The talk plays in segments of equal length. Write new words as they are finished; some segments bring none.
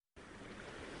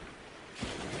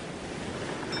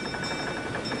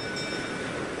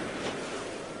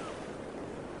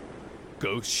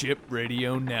Ghost Ship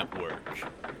Radio Network.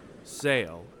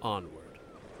 Sail onward.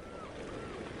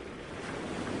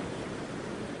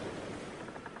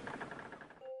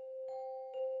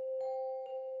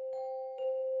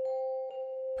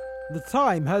 The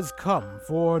time has come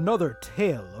for another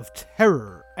tale of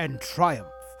terror and triumph,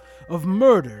 of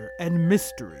murder and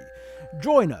mystery.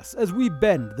 Join us as we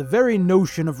bend the very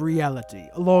notion of reality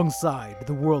alongside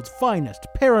the world's finest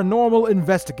paranormal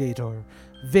investigator,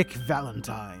 Vic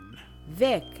Valentine.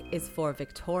 Vic is for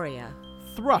Victoria.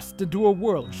 Thrust into a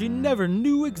world she never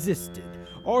knew existed,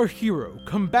 our hero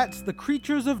combats the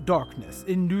creatures of darkness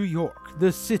in New York,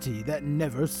 the city that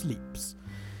never sleeps.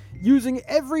 Using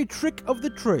every trick of the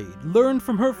trade learned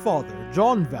from her father,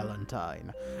 John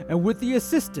Valentine, and with the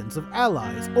assistance of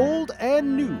allies old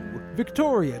and new,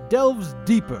 Victoria delves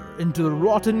deeper into the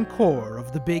rotten core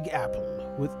of the Big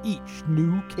Apple with each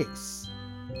new case.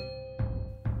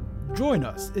 Join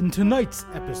us in tonight's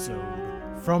episode,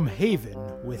 From Haven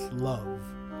with Love.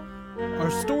 Our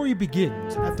story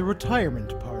begins at the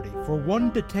retirement party for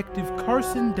one Detective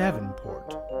Carson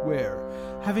Davenport, where,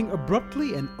 having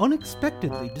abruptly and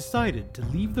unexpectedly decided to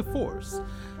leave the force,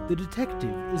 the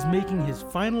detective is making his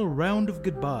final round of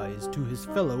goodbyes to his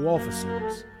fellow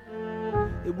officers.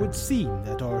 It would seem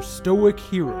that our stoic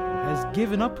hero has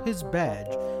given up his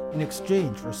badge in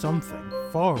exchange for something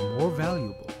far more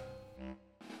valuable.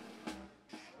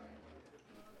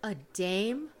 A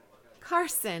dame?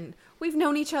 Carson, we've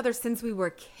known each other since we were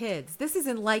kids. This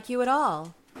isn't like you at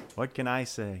all. What can I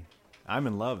say? I'm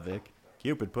in love, Vic.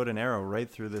 Cupid put an arrow right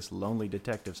through this lonely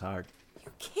detective's heart.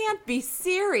 You can't be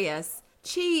serious.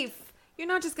 Chief, you're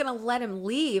not just gonna let him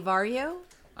leave, are you?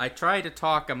 I tried to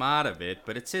talk him out of it,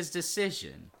 but it's his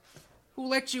decision. Who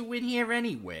let you in here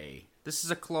anyway? This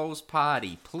is a closed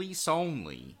party, police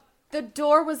only. The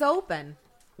door was open.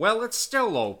 Well, it's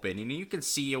still open, and you can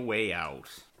see your way out.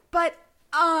 But,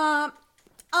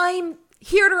 I'm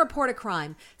here to report a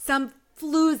crime. Some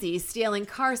floozy stealing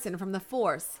Carson from the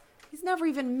force. He's never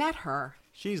even met her.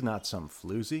 She's not some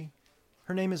floozy.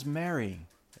 Her name is Mary,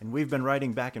 and we've been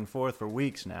writing back and forth for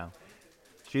weeks now.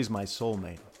 She's my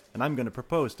soulmate, and I'm going to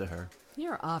propose to her.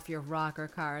 You're off your rocker,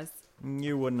 Cars.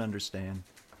 You wouldn't understand.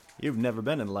 You've never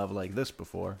been in love like this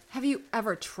before. Have you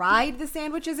ever tried the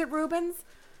sandwiches at Reuben's?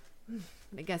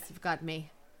 I guess you've got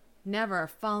me. Never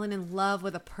fallen in love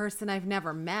with a person I've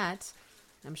never met.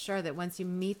 I'm sure that once you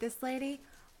meet this lady,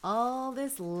 all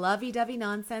this lovey-dovey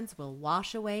nonsense will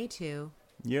wash away too.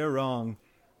 You're wrong.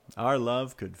 Our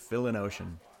love could fill an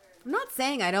ocean. I'm not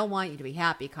saying I don't want you to be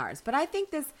happy, Cars, but I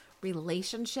think this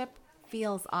relationship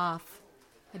feels off.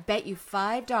 I bet you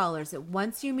 $5 that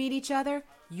once you meet each other,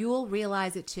 you'll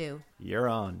realize it too. You're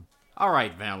on. All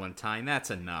right, Valentine, that's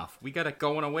enough. We got a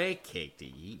going-away cake to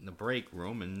eat in the break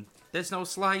room, and there's no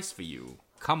slice for you.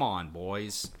 Come on,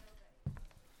 boys.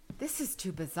 This is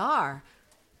too bizarre.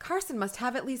 Carson must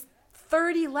have at least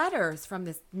 30 letters from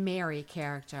this Mary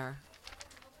character.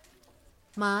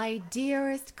 My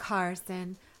dearest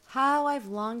Carson, how I've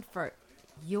longed for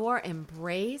your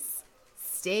embrace.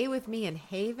 Stay with me in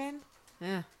Haven?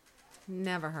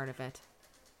 Never heard of it.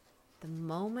 The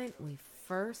moment we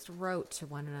first wrote to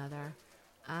one another,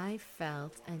 I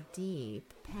felt a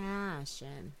deep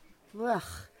passion. Ugh,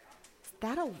 is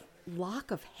that a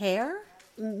lock of hair?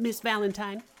 Miss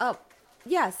Valentine? Oh,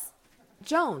 yes.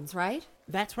 Jones, right?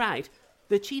 That's right.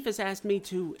 The chief has asked me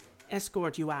to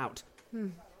escort you out.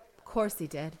 Of course he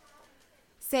did.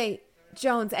 Say,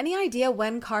 Jones, any idea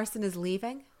when Carson is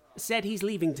leaving? Said he's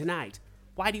leaving tonight.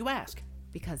 Why do you ask?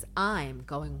 Because I'm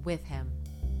going with him.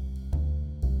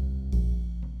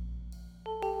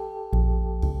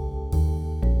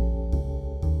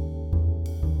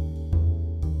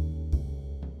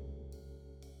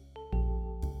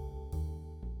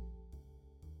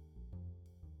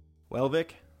 Well,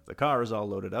 Vic, the car is all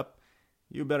loaded up.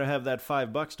 You better have that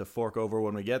 $5 to fork over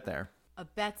when we get there. A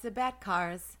bet's a bet,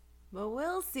 Cars. But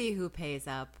we'll see who pays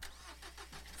up.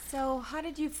 So, how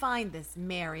did you find this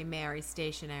Mary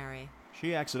stationery?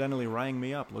 She accidentally rang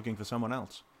me up looking for someone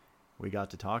else. We got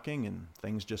to talking, and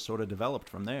things just sort of developed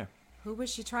from there. Who was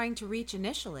she trying to reach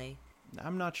initially?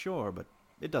 I'm not sure, but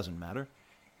it doesn't matter.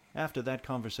 After that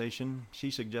conversation,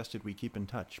 she suggested we keep in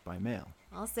touch by mail.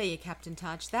 I'll say you kept in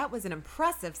touch. That was an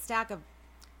impressive stack of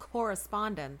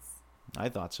correspondence. I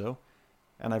thought so,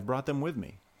 and I've brought them with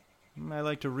me. I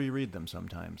like to reread them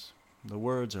sometimes. The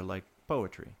words are like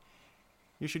poetry.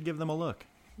 You should give them a look.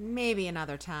 Maybe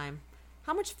another time.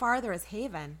 How much farther is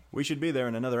Haven? We should be there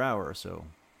in another hour or so.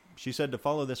 She said to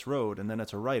follow this road, and then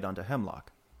it's a right onto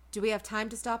Hemlock. Do we have time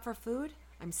to stop for food?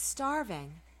 I'm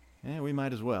starving. We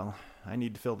might as well. I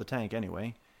need to fill the tank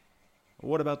anyway.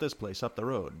 What about this place up the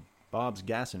road? Bob's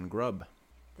Gas and Grub.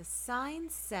 The sign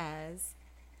says,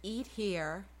 eat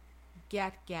here,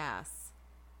 get gas.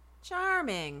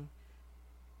 Charming.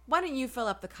 Why don't you fill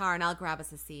up the car and I'll grab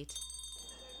us a seat?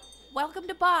 Welcome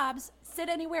to Bob's. Sit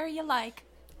anywhere you like.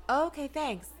 Okay,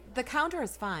 thanks. The counter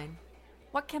is fine.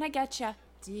 What can I get you?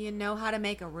 Do you know how to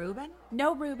make a Reuben?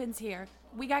 No Reubens here.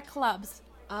 We got clubs.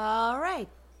 All right.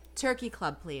 Turkey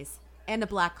club, please. And a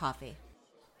black coffee.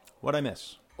 What'd I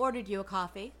miss? Ordered you a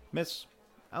coffee. Miss,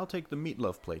 I'll take the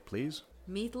meatloaf plate, please.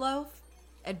 Meatloaf?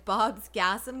 At Bob's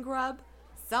Gas and Grub?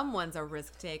 Someone's a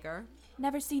risk taker.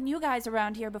 Never seen you guys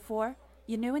around here before.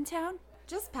 You new in town?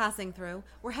 Just passing through.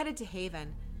 We're headed to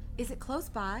Haven. Is it close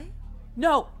by?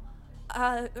 No.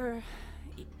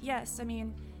 Yes, I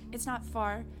mean, it's not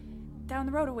far. Down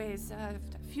the road a ways, a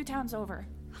few towns over.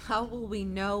 How will we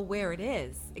know where it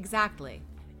is, exactly?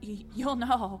 You'll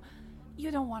know.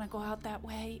 You don't want to go out that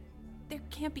way. There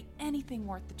can't be anything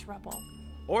worth the trouble.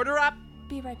 Order up!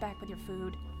 Be right back with your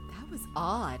food. That was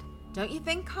odd. Don't you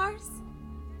think, Cars?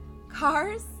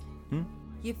 Cars? Hmm?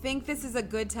 You think this is a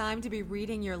good time to be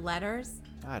reading your letters?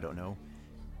 I don't know.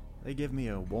 They give me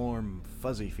a warm,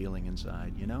 fuzzy feeling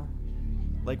inside, you know?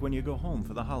 Like when you go home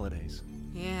for the holidays.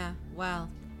 Yeah, well,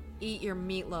 eat your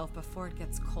meatloaf before it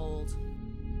gets cold.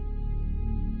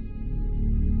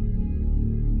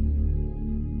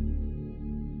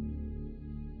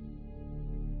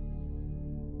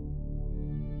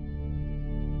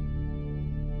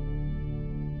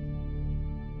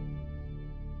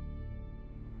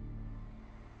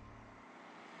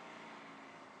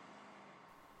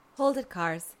 Hold it,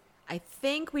 Cars. I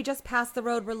think we just passed the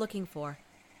road we're looking for.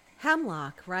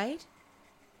 Hemlock, right?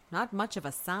 Not much of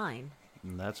a sign.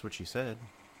 That's what she said.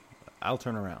 I'll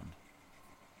turn around.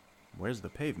 Where's the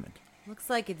pavement? Looks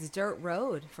like it's dirt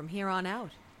road from here on out.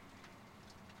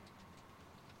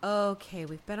 Okay,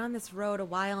 we've been on this road a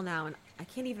while now, and I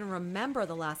can't even remember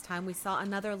the last time we saw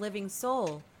another living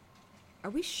soul.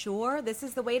 Are we sure this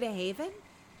is the way to Haven?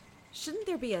 Shouldn't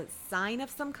there be a sign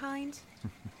of some kind?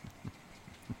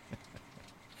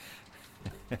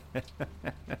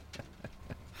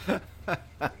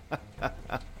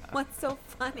 What's so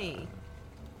funny?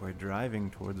 We're driving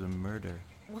towards a murder.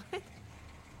 What?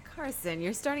 Carson,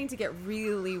 you're starting to get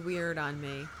really weird on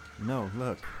me. No,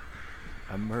 look.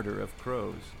 A murder of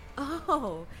crows.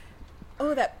 Oh,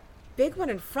 that big one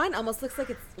in front almost looks like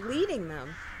it's leading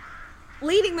them.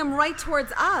 Leading them right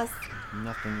towards us.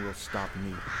 Nothing will stop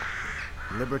me.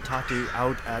 Libertati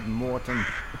out ad mortem.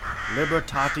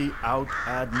 Libertati out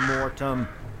ad mortem.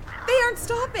 They aren't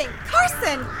stopping.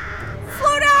 Carson!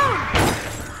 Slow down!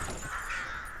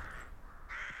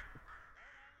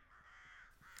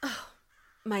 Oh,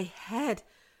 my head.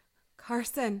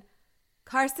 Carson.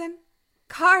 Carson?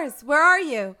 Cars, where are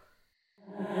you?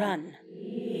 Run.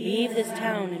 Leave this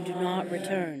town and do not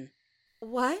return.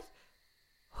 What?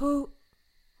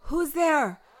 Who's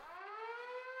there?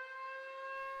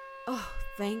 Oh,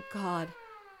 thank God.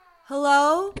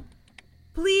 Hello?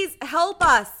 Please help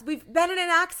us. We've been in an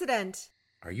accident.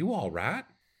 Are you all right?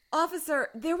 Officer,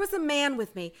 there was a man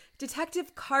with me.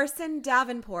 Detective Carson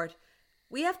Davenport.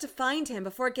 We have to find him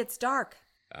before it gets dark.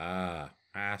 Ah,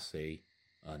 I see.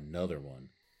 Another one.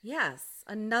 Yes,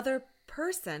 another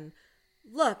person.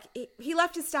 Look, he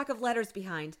left a stack of letters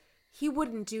behind. He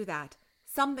wouldn't do that.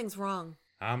 Something's wrong.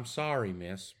 I'm sorry,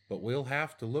 miss, but we'll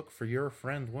have to look for your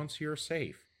friend once you're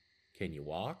safe. Can you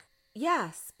walk?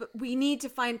 Yes, but we need to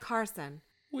find Carson.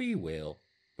 We will.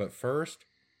 But first,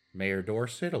 Mayor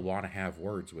Dorset will want to have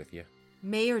words with you.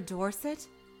 Mayor Dorset?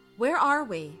 Where are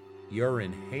we? You're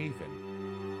in Haven.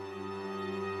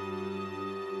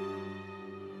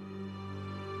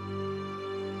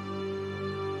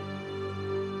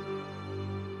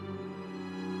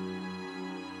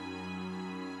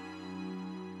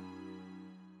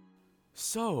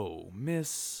 So,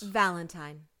 Miss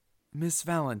Valentine.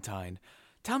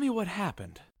 Tell me what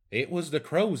happened. It was the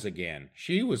crows again.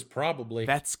 She was probably...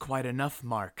 That's quite enough,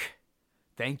 Mark.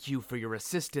 Thank you for your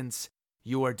assistance.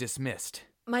 You are dismissed.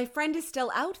 My friend is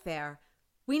still out there.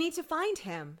 We need to find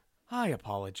him. I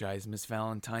apologize, Miss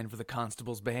Valentine, for the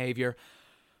constable's behavior.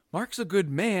 Mark's a good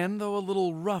man, though a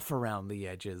little rough around the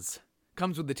edges.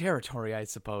 Comes with the territory, I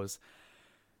suppose.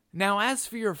 Now, as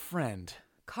for your friend...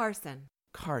 Carson,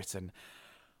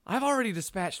 I've already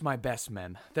dispatched my best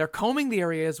men. They're combing the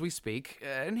area as we speak,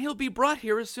 and he'll be brought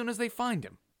here as soon as they find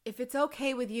him. if it's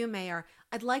okay with you, Mayor,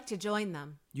 I'd like to join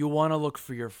them. You want to look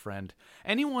for your friend.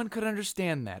 Anyone could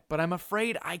understand that, but I'm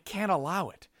afraid I can't allow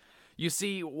it. You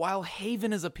see, while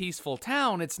Haven is a peaceful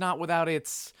town, it's not without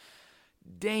its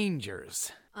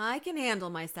dangers. I can handle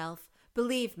myself.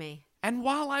 Believe me, And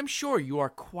while I'm sure you are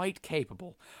quite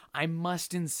capable, I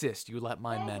must insist you let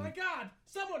my men... Oh my god!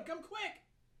 Someone come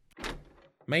quick!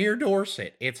 Mayor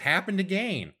Dorset, it's happened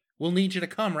again. We'll need you to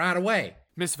come right away.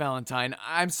 Miss Valentine,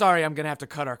 I'm sorry I'm gonna have to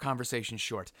cut our conversation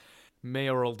short.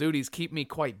 Mayoral duties keep me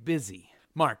quite busy.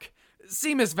 Mark,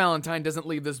 see Miss Valentine doesn't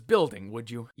leave this building,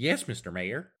 would you? Yes, Mr.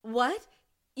 Mayor. What?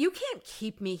 You can't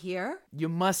keep me here. You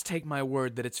must take my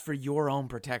word that it's for your own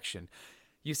protection.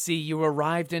 You see, you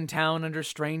arrived in town under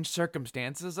strange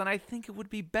circumstances, and I think it would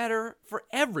be better for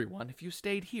everyone if you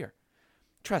stayed here.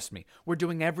 Trust me, we're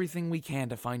doing everything we can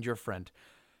to find your friend.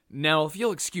 Now, if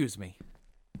you'll excuse me.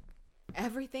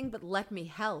 Everything but let me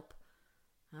help.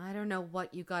 I don't know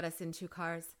what you got us into,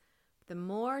 Cars. The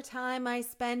more time I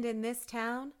spend in this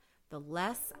town, the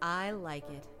less I like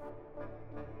it.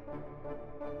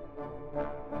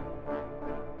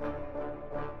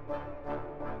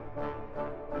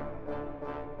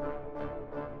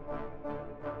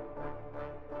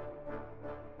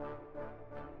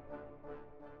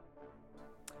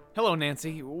 Hello,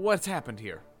 Nancy. What's happened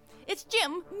here? It's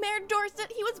Jim, Mayor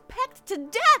Dorset. He was pecked to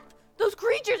death. Those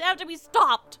creatures have to be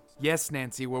stopped. Yes,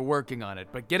 Nancy, we're working on it,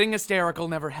 but getting hysterical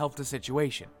never helped the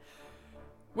situation.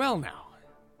 Well, now,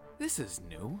 this is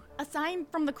new. A sign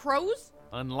from the crows?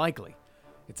 Unlikely.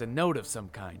 It's a note of some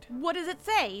kind. What does it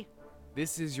say?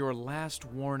 This is your last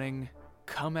warning.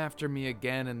 Come after me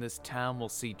again, and this town will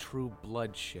see true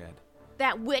bloodshed.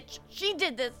 That witch, she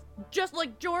did this, just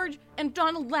like George and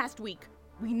Donald last week.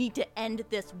 We need to end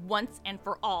this once and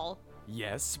for all.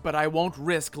 Yes, but I won't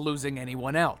risk losing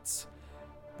anyone else.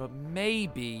 But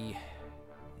maybe...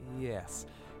 yes.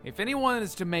 If anyone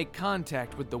is to make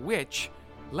contact with the witch,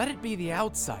 let it be the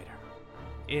outsider.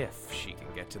 If she can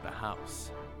get to the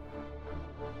house.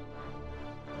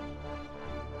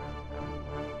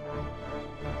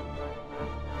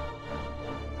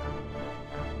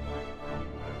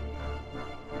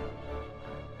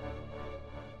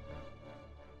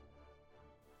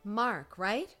 Mark,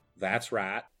 right? That's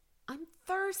right. I'm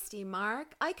thirsty,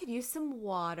 Mark. I could use some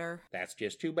water. That's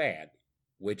just too bad.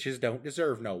 Witches don't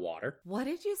deserve no water. What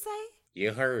did you say?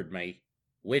 You heard me.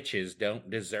 Witches don't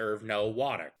deserve no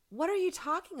water. What are you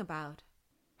talking about?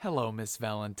 Hello, Miss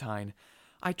Valentine.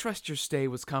 I trust your stay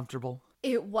was comfortable.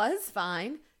 It was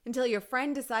fine, until your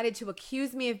friend decided to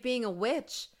accuse me of being a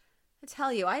witch. I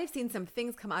tell you, I have seen some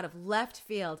things come out of left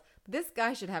field, but this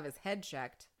guy should have his head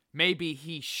checked. Maybe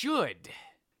he should.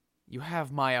 You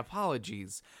have my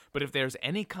apologies, but if there's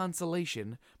any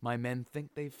consolation, my men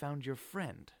think they've found your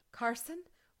friend. Carson?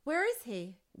 Where is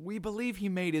he? We believe he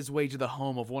made his way to the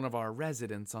home of one of our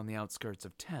residents on the outskirts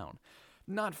of town.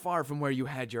 Not far from where you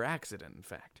had your accident, in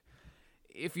fact.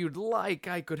 If you'd like,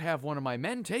 I could have one of my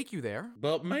men take you there.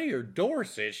 But Mayor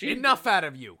Dorset, she... Enough out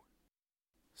of you!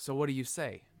 So what do you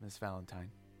say, Miss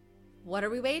Valentine? What are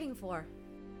we waiting for?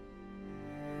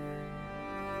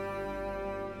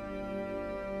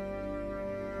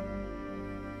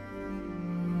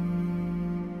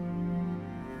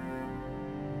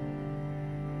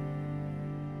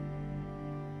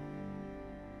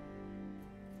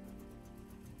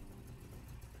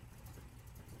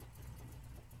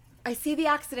 I see the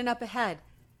accident up ahead.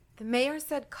 The mayor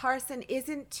said Carson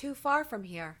isn't too far from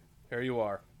here. Here you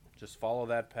are. Just follow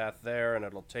that path there and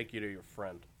it'll take you to your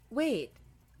friend. Wait,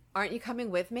 aren't you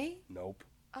coming with me? Nope.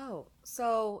 Oh,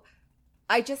 so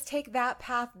I just take that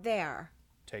path there.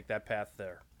 Take that path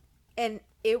there. And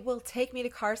it will take me to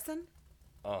Carson?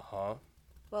 Uh-huh.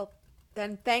 Well,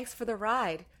 then thanks for the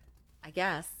ride, I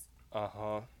guess.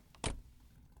 Uh-huh.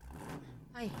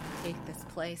 I hate this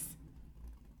place.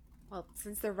 Well,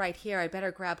 since they're right here, I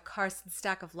better grab Carson's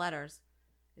stack of letters.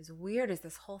 As weird as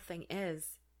this whole thing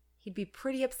is, he'd be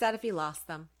pretty upset if he lost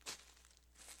them.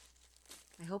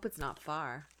 I hope it's not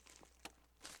far.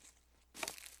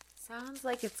 Sounds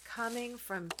like it's coming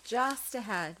from just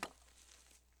ahead.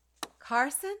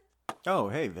 Carson? Oh,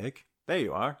 hey, Vic. There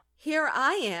you are. Here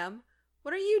I am.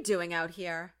 What are you doing out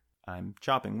here? I'm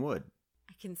chopping wood.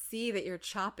 I can see that you're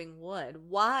chopping wood.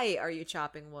 Why are you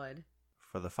chopping wood?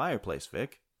 For the fireplace,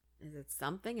 Vic. Is it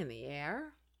something in the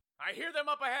air? I hear them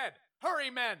up ahead!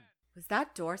 Hurry, men! Was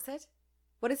that Dorset?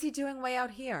 What is he doing way out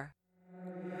here?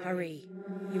 Hurry.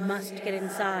 You must get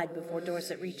inside before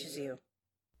Dorset reaches you.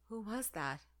 Who was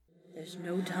that? There's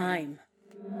no time.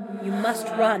 You must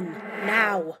run,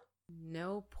 now.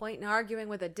 No point in arguing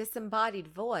with a disembodied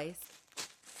voice.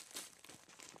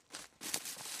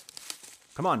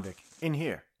 Come on, Vic. In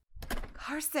here.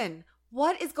 Carson,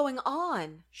 what is going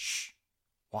on? Shh.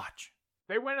 Watch.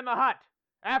 They went in the hut!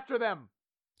 After them!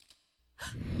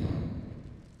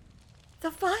 The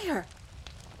fire!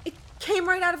 It came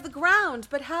right out of the ground,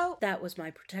 but how... That was my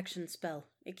protection spell.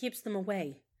 It keeps them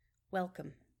away.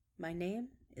 Welcome. My name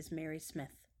is Mary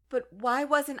Smith. But why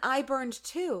wasn't I burned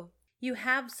too? You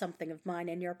have something of mine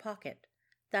in your pocket.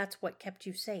 That's what kept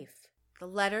you safe. The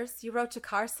letters you wrote to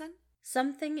Carson?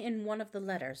 Something in one of the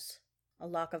letters. A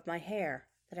lock of my hair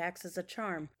that acts as a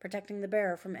charm, protecting the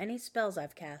bearer from any spells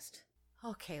I've cast.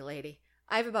 Okay, lady.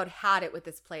 I've about had it with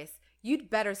this place. You'd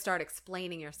better start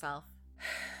explaining yourself.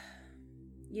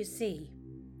 You see,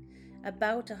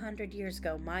 about 100 years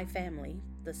ago, my family,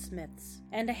 the Smiths,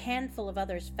 and a handful of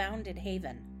others founded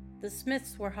Haven. The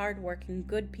Smiths were hard-working,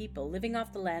 good people living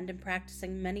off the land and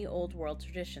practicing many old-world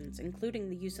traditions, including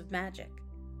the use of magic.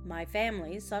 My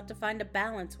family sought to find a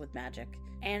balance with magic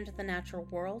and the natural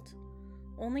world,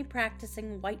 only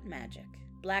practicing white magic.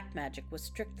 Black magic was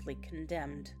strictly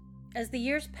condemned. As the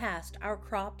years passed, our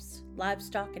crops,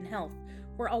 livestock, and health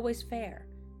were always fair,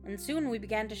 and soon we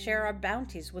began to share our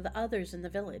bounties with others in the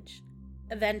village.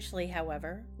 Eventually,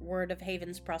 however, word of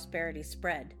Haven's prosperity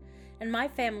spread, and my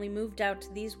family moved out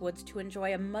to these woods to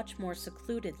enjoy a much more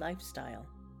secluded lifestyle.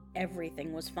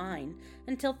 Everything was fine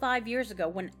until 5 years ago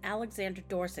when Alexander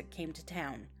Dorset came to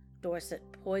town. Dorset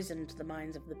poisoned the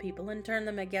minds of the people and turned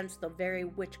them against the very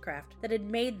witchcraft that had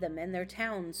made them and their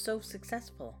town so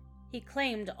successful. He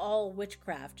claimed all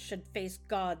witchcraft should face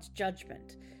God's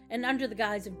judgment, and under the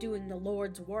guise of doing the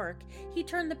Lord's work, he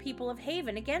turned the people of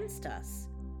Haven against us.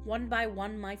 One by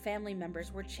one, my family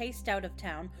members were chased out of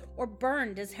town or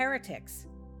burned as heretics.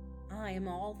 I am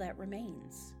all that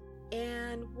remains.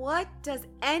 And what does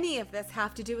any of this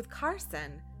have to do with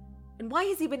Carson? And why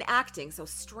has he been acting so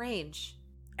strange?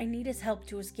 I need his help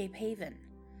to escape Haven.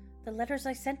 The letters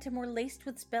I sent him were laced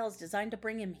with spells designed to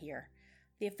bring him here.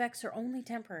 The effects are only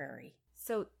temporary.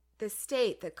 So the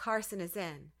state that Carson is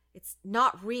in, it's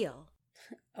not real.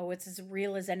 Oh, it's as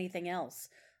real as anything else.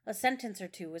 A sentence or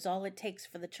two is all it takes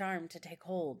for the charm to take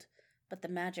hold, but the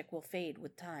magic will fade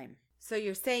with time. So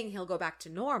you're saying he'll go back to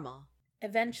normal?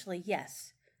 Eventually,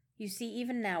 yes. You see,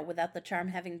 even now, without the charm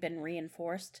having been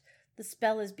reinforced, the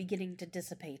spell is beginning to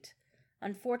dissipate.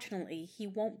 Unfortunately, he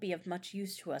won't be of much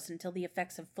use to us until the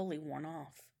effects have fully worn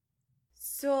off.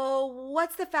 So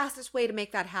what's the fastest way to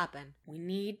make that happen? We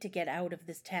need to get out of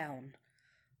this town.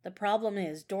 The problem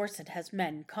is Dorset has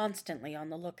men constantly on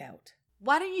the lookout.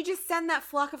 Why don't you just send that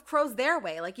flock of crows their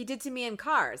way like you did to me and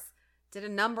Cars? Did a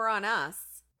number on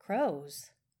us. Crows?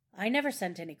 I never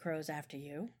sent any crows after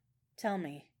you. Tell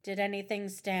me, did anything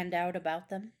stand out about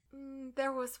them?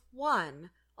 There was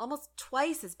one, almost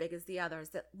twice as big as the others,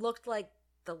 that looked like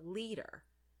the leader.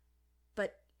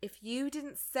 But if you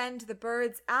didn't send the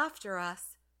birds after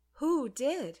us, who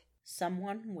did?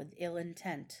 Someone with ill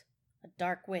intent. A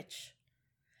dark witch.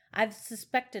 I've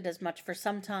suspected as much for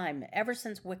some time, ever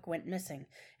since Wick went missing,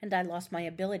 and I lost my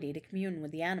ability to commune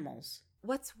with the animals.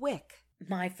 What's Wick?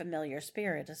 My familiar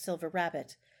spirit, a silver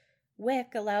rabbit.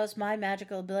 Wick allows my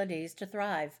magical abilities to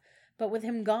thrive, but with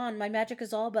him gone, my magic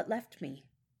is all but left me.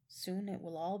 Soon it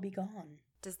will all be gone.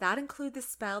 Does that include the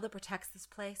spell that protects this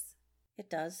place? It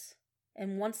does.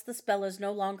 And once the spell is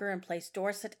no longer in place,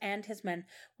 Dorset and his men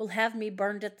will have me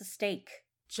burned at the stake.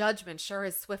 Judgment sure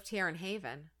is swift here in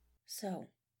Haven. So,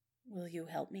 will you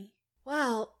help me?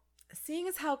 Well, seeing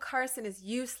as how Carson is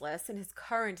useless in his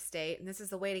current state, and this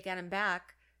is the way to get him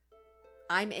back,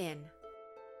 I'm in.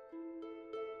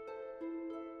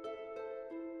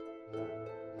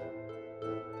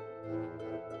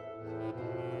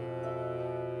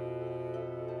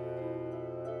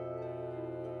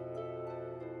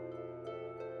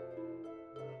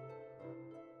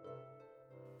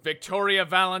 Victoria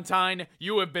Valentine,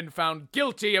 you have been found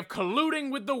guilty of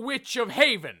colluding with the Witch of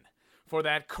Haven. For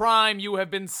that crime, you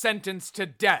have been sentenced to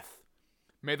death.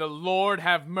 May the Lord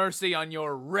have mercy on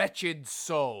your wretched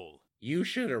soul. You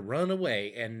should have run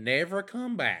away and never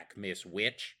come back, Miss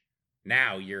Witch.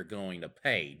 Now you're going to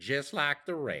pay just like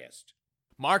the rest.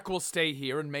 Mark will stay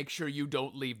here and make sure you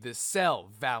don't leave this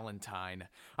cell, Valentine.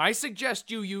 I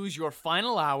suggest you use your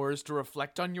final hours to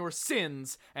reflect on your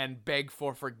sins and beg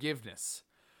for forgiveness.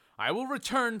 I will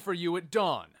return for you at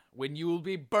dawn, when you will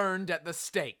be burned at the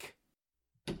stake.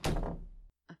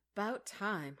 About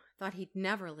time. Thought he'd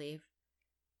never leave.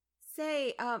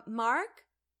 Say, Mark?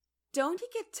 Don't you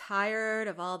get tired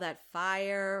of all that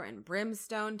fire and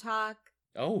brimstone talk?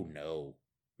 Oh, no.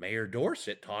 Mayor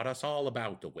Dorset taught us all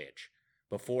about the witch.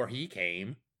 Before he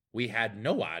came, we had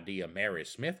no idea Mary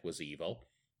Smith was evil.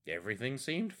 Everything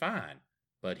seemed fine,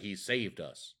 but he saved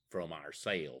us from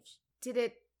ourselves. Did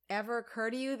it ever occur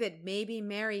to you that maybe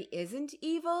Mary isn't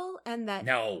evil and that...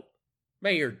 No.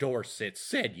 Mayor Dorset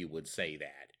said you would say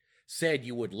that. Said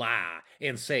you would lie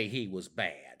and say he was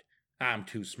bad. I'm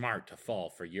too smart to fall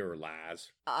for your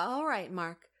lies. All right,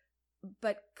 Mark.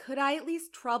 but could I at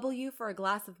least trouble you for a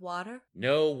glass of water?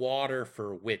 No water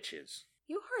for witches.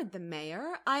 You heard the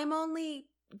mayor. I'm only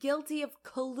guilty of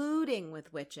colluding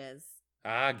with witches.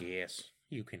 I guess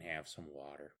you can have some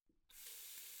water.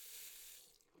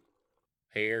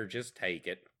 Here, just take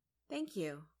it. Thank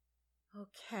you.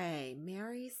 Okay,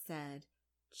 Mary said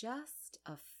just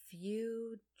a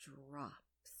few drops.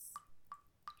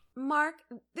 Mark,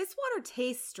 this water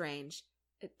tastes strange.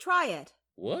 Try it.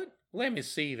 What? Let me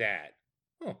see that.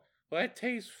 Oh, well, that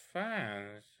tastes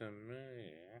fine to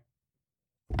me.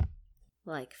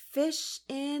 Like fish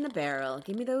in a barrel.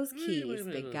 Give me those keys,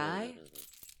 big guy.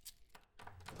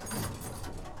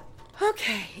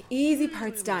 Okay, easy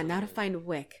part's done. Now to find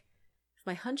Wick. If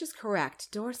my hunch is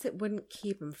correct, Dorset wouldn't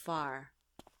keep him far.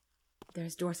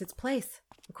 There's Dorset's place,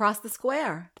 across the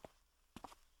square.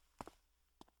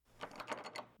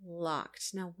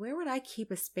 Locked. Now, where would I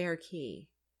keep a spare key?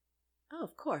 Oh,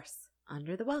 of course,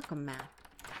 under the welcome mat.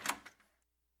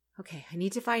 Okay, I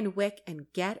need to find Wick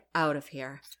and get out of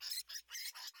here.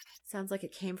 Sounds like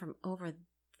it came from over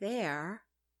there.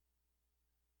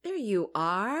 There you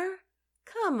are.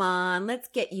 Come on, let's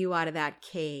get you out of that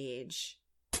cage.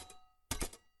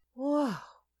 Whoa.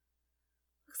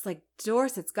 Looks like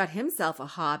Dorset's got himself a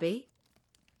hobby.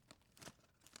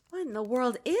 What in the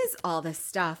world is all this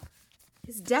stuff?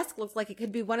 His desk looks like it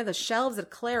could be one of the shelves at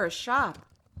Clara's shop.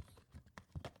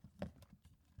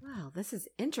 Wow, this is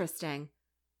interesting.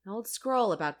 An old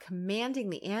scroll about commanding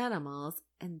the animals,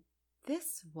 and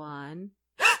this one...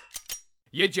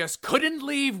 You just couldn't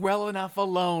leave well enough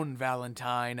alone,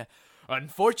 Valentine.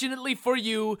 Unfortunately for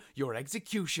you, your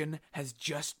execution has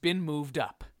just been moved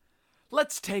up.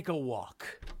 Let's take a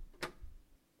walk.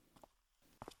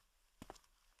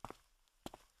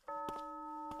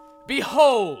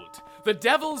 Behold, the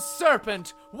devil's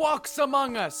serpent walks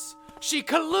among us. She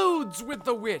colludes with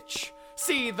the witch.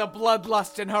 See the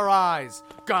bloodlust in her eyes.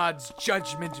 God's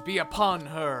judgment be upon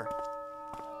her.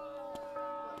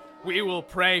 We will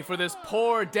pray for this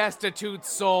poor destitute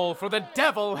soul, for the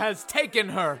devil has taken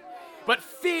her. But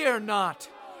fear not,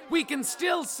 we can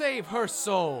still save her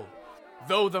soul.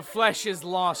 Though the flesh is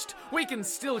lost, we can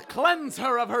still cleanse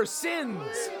her of her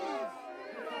sins.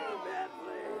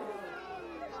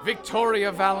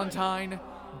 Victoria Valentine,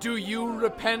 do you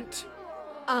repent?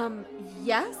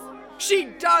 Yes? She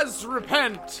does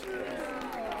repent!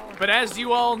 But as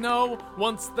you all know,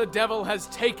 once the devil has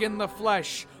taken the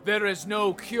flesh, there is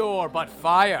no cure but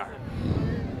fire.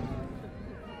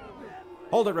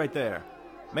 Hold it right there.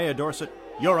 Mayor Dorset,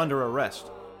 you're under arrest.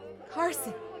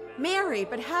 Carson, Mary,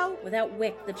 but how... Without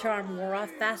Wick, the charm wore off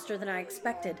faster than I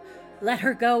expected. Let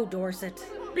her go, Dorset.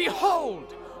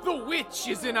 Behold, the witch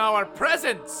is in our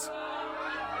presence.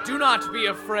 Do not be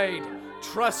afraid.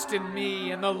 Trust in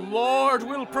me, and the Lord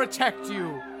will protect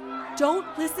you. Don't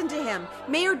listen to him.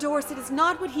 Mayor Dorset is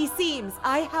not what he seems.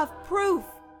 I have proof.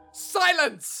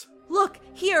 Silence! Look,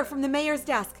 here from the mayor's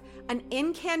desk. An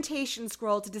incantation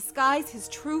scroll to disguise his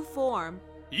true form.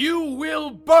 You will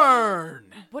burn!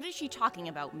 What is she talking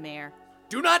about, Mayor?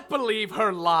 Do not believe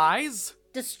her lies.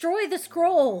 Destroy the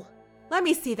scroll. Let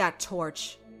me see that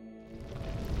torch.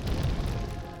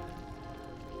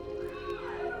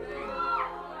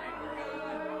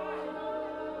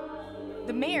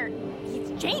 The mayor,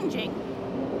 he's changing.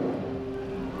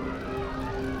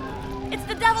 It's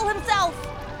the devil himself!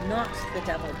 Not the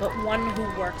devil, but one who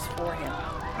works for him.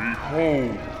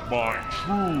 Behold my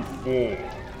true form.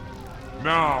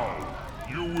 Now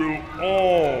you will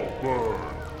all burn.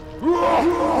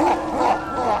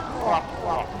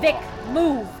 Vic,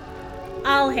 move!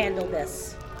 I'll handle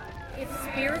this. If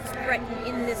spirits threaten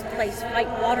in this place, fight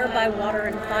water by water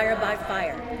and fire by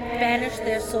fire, banish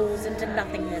their souls into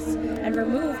nothingness, and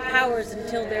remove powers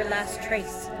until their last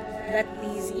trace. Let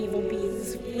these evil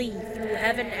beings flee through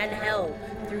heaven and hell,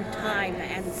 through time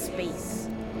and space.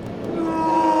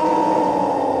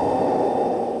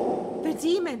 The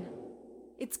demon.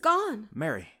 It's gone.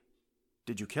 Mary,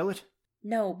 did you kill it?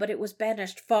 No, but it was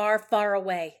banished far, far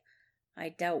away. I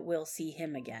doubt we'll see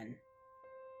him again.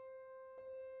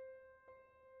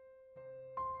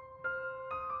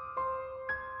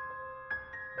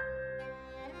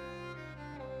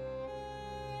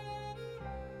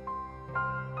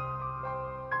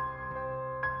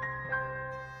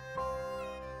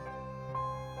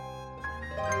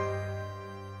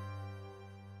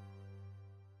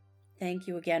 Thank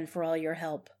you again for all your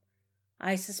help.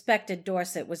 I suspected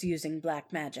Dorset was using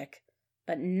black magic,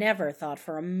 but never thought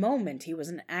for a moment he was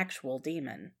an actual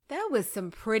demon. That was some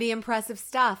pretty impressive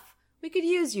stuff. We could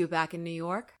use you back in New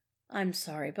York. I'm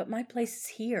sorry, but my place is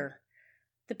here.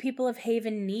 The people of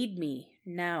Haven need me,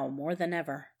 now more than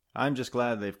ever. I'm just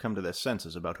glad they've come to their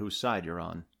senses about whose side you're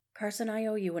on. Carson, I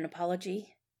owe you an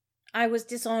apology. I was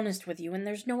dishonest with you, and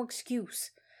there's no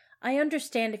excuse. I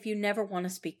understand if you never want to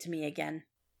speak to me again.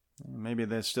 Maybe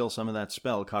there's still some of that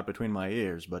spell caught between my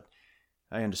ears, but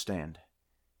I understand.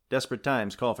 Desperate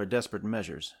times call for desperate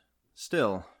measures.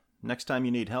 Still, next time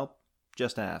you need help,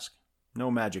 just ask.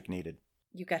 No magic needed.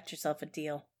 You got yourself a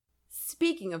deal.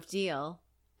 Speaking of deal,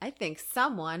 I think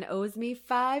someone owes me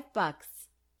 $5.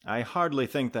 I hardly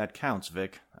think that counts,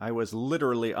 Vic. I was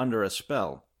literally under a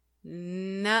spell.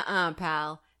 Nuh-uh,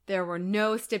 pal. There were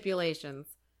no stipulations.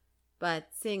 But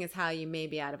seeing as how you may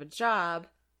be out of a job,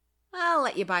 I'll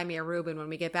let you buy me a Reuben when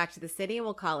we get back to the city and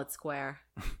we'll call it square.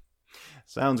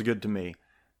 Sounds good to me.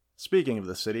 Speaking of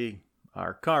the city,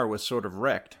 our car was sort of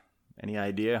wrecked. Any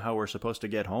idea how we're supposed to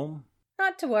get home?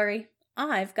 Not to worry.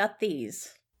 I've got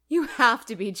these. You have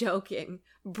to be joking.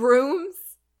 Brooms?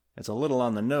 It's a little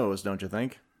on the nose, don't you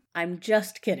think? I'm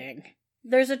just kidding.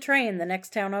 There's a train the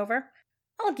next town over.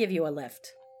 I'll give you a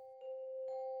lift.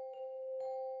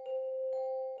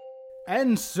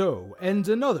 And so ends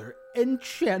another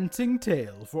enchanting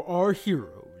tale for our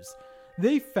heroes.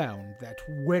 They found that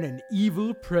when an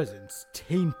evil presence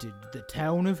tainted the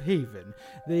town of Haven,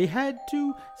 they had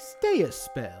to stay a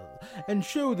spell and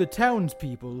show the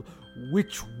townspeople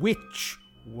which witch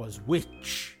was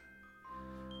which.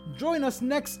 Join us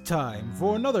next time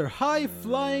for another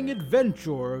high-flying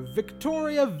adventure of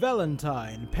Victoria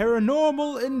Valentine,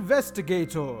 Paranormal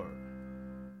Investigator.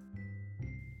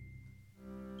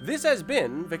 This has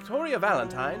been Victoria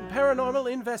Valentine,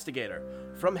 Paranormal Investigator,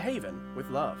 from Haven with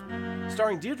Love.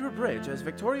 Starring Deirdre Bridge as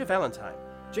Victoria Valentine,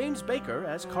 James Baker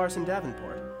as Carson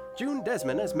Davenport, June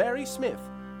Desmond as Mary Smith,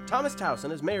 Thomas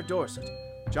Towson as Mayor Dorset,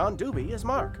 John Doobie as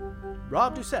Mark,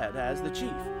 Rob Doucette as the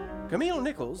Chief, Camille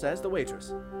Nichols as the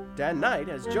Waitress, Dan Knight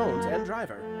as Jones and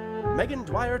Driver, Megan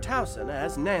Dwyer Towson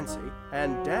as Nancy,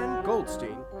 and Dan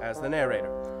Goldstein as the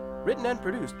narrator. Written and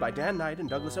produced by Dan Knight and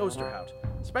Douglas Osterhout.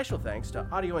 Special thanks to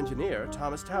audio engineer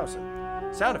Thomas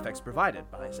Towson. Sound effects provided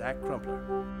by Zach Crumpler.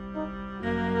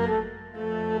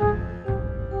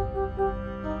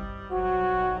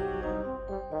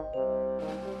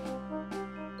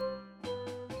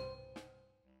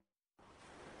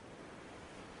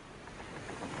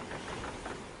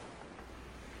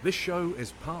 This show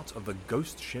is part of the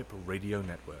Ghost Ship Radio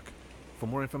Network. For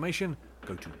more information,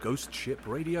 go to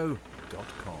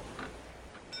ghostshipradio.com.